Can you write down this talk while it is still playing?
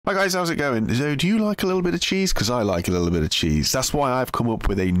Hi guys, how's it going? So, do you like a little bit of cheese? Because I like a little bit of cheese. That's why I've come up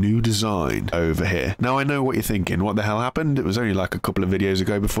with a new design over here. Now, I know what you're thinking. What the hell happened? It was only like a couple of videos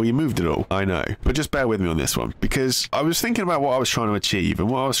ago before you moved it all. I know. But just bear with me on this one. Because I was thinking about what I was trying to achieve. And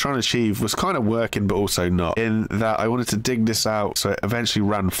what I was trying to achieve was kind of working, but also not. In that I wanted to dig this out so it eventually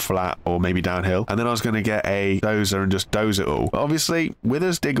ran flat or maybe downhill. And then I was going to get a dozer and just doze it all. But obviously, with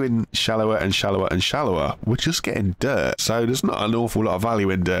us digging shallower and shallower and shallower, we're just getting dirt. So there's not an awful lot of value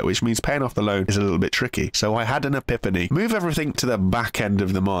in dirt, which means paying off the loan is a little bit tricky. So I had an epiphany. Move everything to the back end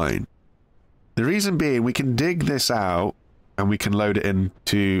of the mine. The reason being, we can dig this out and we can load it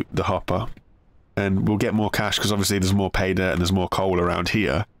into the hopper and we'll get more cash because obviously there's more pay dirt and there's more coal around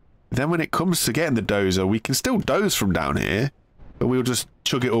here. Then when it comes to getting the dozer, we can still doze from down here, but we'll just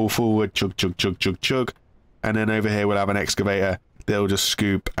chug it all forward, chug, chug, chug, chug, chug. And then over here we'll have an excavator. They'll just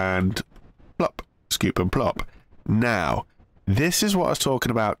scoop and plop, scoop and plop. Now, this is what I was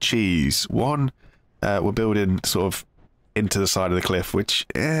talking about cheese. One, we're building sort of into the side of the cliff, which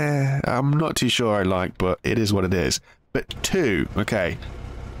I'm not too sure I like, but it is what it is. But two, okay,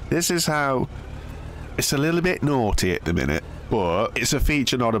 this is how it's a little bit naughty at the minute, but it's a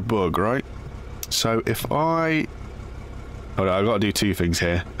feature, not a bug, right? So if I... Hold on, I've got to do two things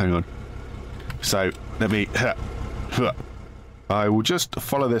here. Hang on. So let me... I will just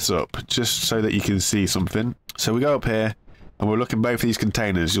follow this up, just so that you can see something. So we go up here, and we'll look in both these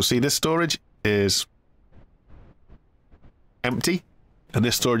containers. You'll see this storage is empty, and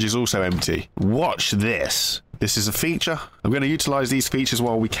this storage is also empty. Watch this. This is a feature. I'm going to utilize these features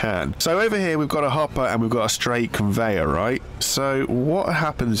while we can. So over here, we've got a hopper and we've got a straight conveyor, right? So what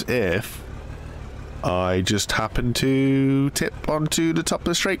happens if I just happen to tip onto the top of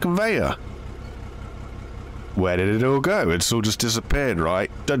the straight conveyor? Where did it all go? It's all just disappeared,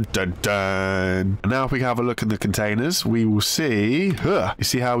 right? Dun dun dun. Now if we have a look in the containers, we will see... You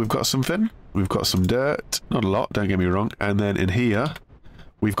see how we've got something? We've got some dirt. Not a lot, don't get me wrong. And then in here,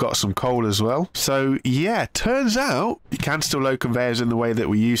 we've got some coal as well. So yeah, turns out you can still load conveyors in the way that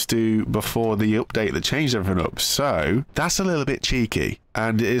we used to before the update that changed everything up. So that's a little bit cheeky.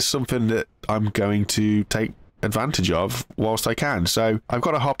 And it is something that I'm going to take advantage of whilst I can. So I've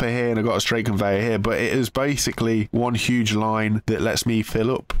got a hopper here and I've got a straight conveyor here, but it is basically one huge line that lets me fill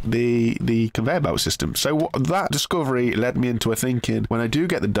up the conveyor belt system. So that discovery led me into a thinking, when I do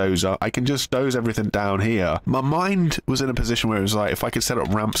get the dozer, I can just doze everything down here. My mind was in a position where it was like, if I could set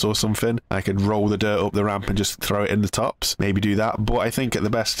up ramps or something, I could roll the dirt up the ramp and just throw it in the tops, maybe do that. But I think at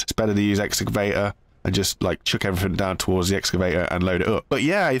the best it's better to use excavator and just like chuck everything down towards the excavator and load it up. But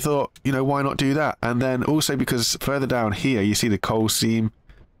yeah, I thought, you know, why not do that? And then also because further down here, you see the coal seam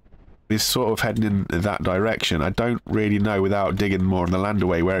is sort of heading in that direction. I don't really know without digging more on the land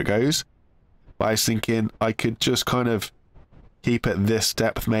away where it goes. But I was thinking I could just kind of keep it this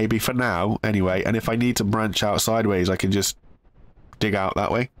depth maybe for now anyway. And if I need to branch out sideways, I can just dig out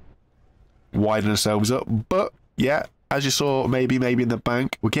that way, widen ourselves up. But yeah, as you saw, maybe in the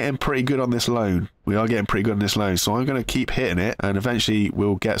bank, we're getting pretty good on this loan. We are getting pretty good on this loan, so I'm going to keep hitting it, and eventually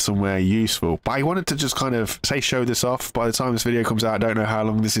we'll get somewhere useful. But I wanted to just kind of, show this off. By the time this video comes out, I don't know how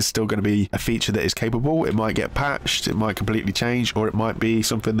long this is still going to be a feature that is capable. It might get patched, it might completely change, or it might be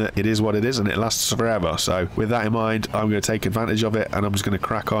something that it is what it is, and it lasts forever. So with that in mind, I'm going to take advantage of it, and I'm just going to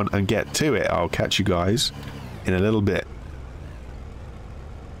crack on and get to it. I'll catch you guys in a little bit.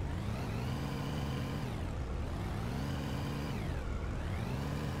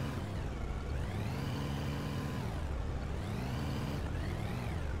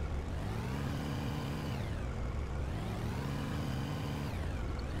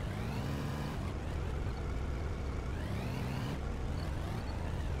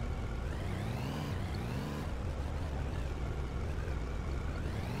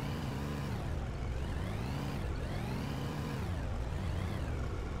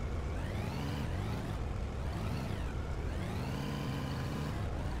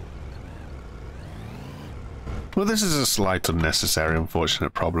 Well, this is a slight unnecessary,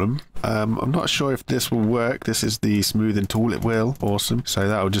 unfortunate problem. I'm not sure if this will work. This is the smoothing tool. It will. Awesome. So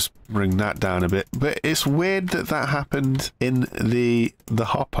that will just bring that down a bit. But it's weird that that happened in the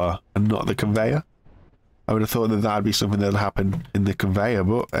hopper and not the conveyor. I would have thought that that would be something that would happen in the conveyor,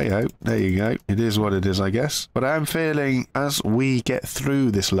 but hey ho, there you go. It is what it is, I guess. But I am feeling as we get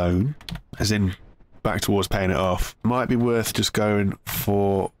through this loan, as in back towards paying it off, might be worth just going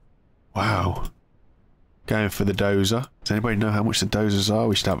for... Wow. Going for the dozer. Does anybody know how much the dozers are?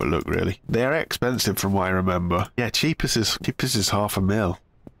 We should have a look, really. They're expensive from what I remember. Yeah, cheapest is $500,000.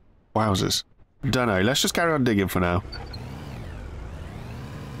 Wowzers. Don't know. Let's just carry on digging for now.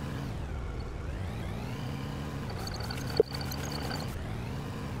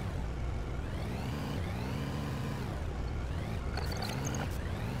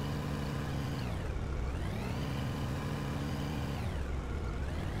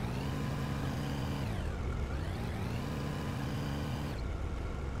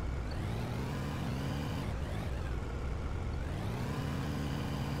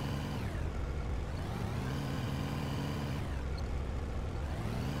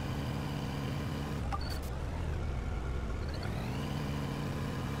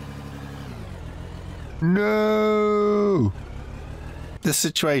 No! This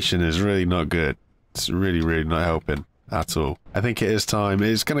situation is really not good. It's really, really not helping at all. I think it is time.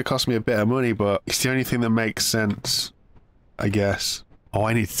 It's going to cost me a bit of money, but it's the only thing that makes sense, I guess. Oh,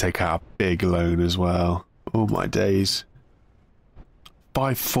 I need to take out a big loan as well. Oh my days.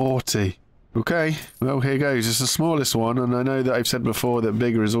 540. Okay, well, here goes. It's the smallest one, and I know that I've said before that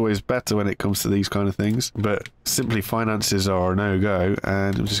bigger is always better when it comes to these kind of things, but simply finances are a no-go,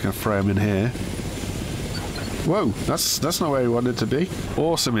 and I'm just going to throw them in here. Whoa, that's not where we wanted to be.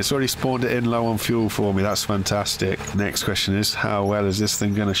 Awesome, it's already spawned it in low on fuel for me. That's fantastic. Next question is, how well is this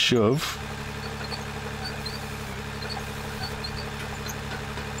thing going to shove?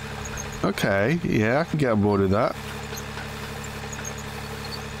 Okay, yeah, I can get on board with that.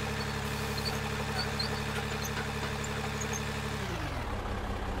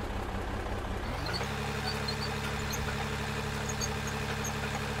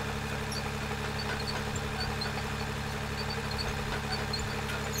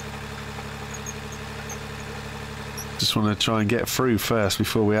 Just want to try and get through first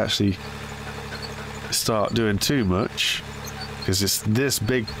before we actually start doing too much, because it's this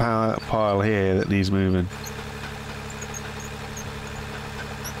big pile here that needs moving.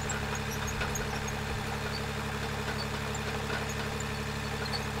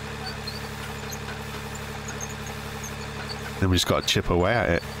 Then we just got to chip away at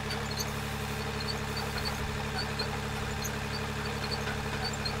it.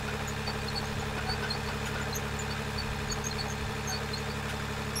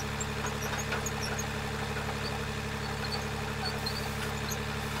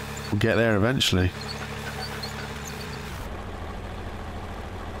 We'll get there eventually.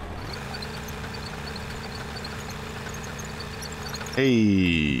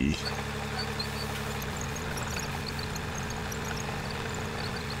 Hey.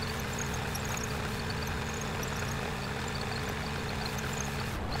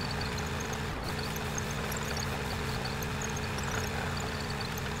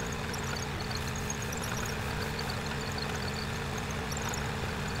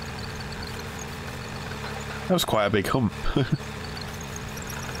 That was quite a big hump.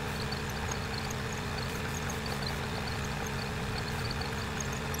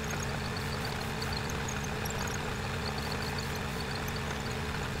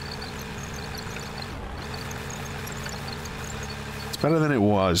 It's better than it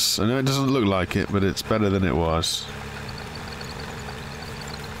was. I know it doesn't look like it, but it's better than it was.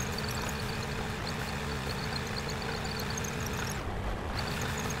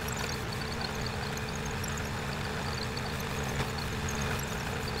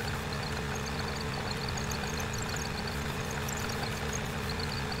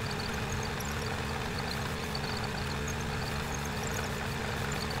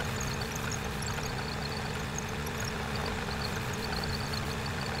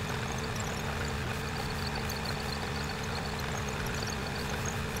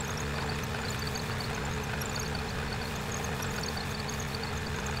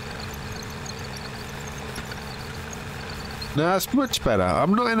 No, that's much better.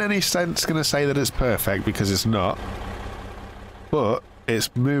 I'm not in any sense going to say that it's perfect, because it's not. But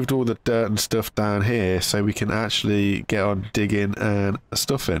it's moved all the dirt and stuff down here so we can actually get on digging and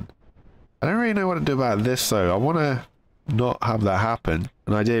stuffing. I don't really know what to do about this though. I want to not have that happen.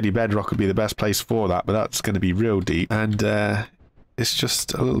 And ideally bedrock would be the best place for that, but that's going to be real deep. And it's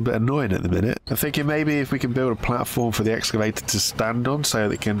just a little bit annoying at the minute. I'm thinking maybe if we can build a platform for the excavator to stand on so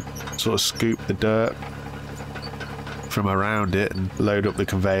that it can sort of scoop the dirt from around it and load up the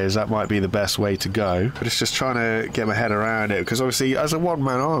conveyors, that might be the best way to go. But it's just trying to get my head around it, because obviously as a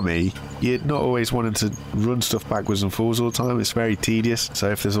one-man army you're not always wanting to run stuff backwards and forwards all the time. It's very tedious. So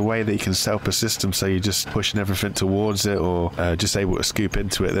if there's a way that you can self a system so you're just pushing everything towards it, or just able to scoop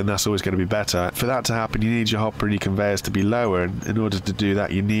into it, then that's always going to be better. For that to happen, you need your hopper and your conveyors to be lower, and in order to do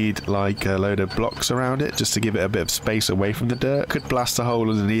that you need like a load of blocks around it just to give it a bit of space away from the dirt. Could blast a hole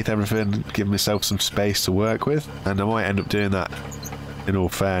underneath everything, give myself some space to work with, and I might end up doing that, in all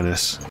fairness.